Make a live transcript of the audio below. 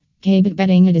Keybet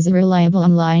Betting Id is a reliable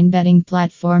online betting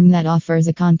platform that offers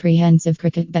a comprehensive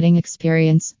cricket betting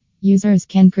experience. Users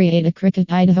can create a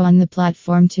cricket ID on the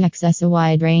platform to access a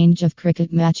wide range of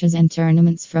cricket matches and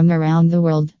tournaments from around the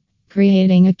world.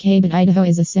 Creating a Keybet ID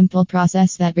is a simple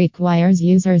process that requires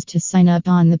users to sign up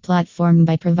on the platform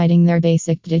by providing their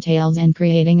basic details and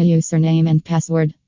creating a username and password.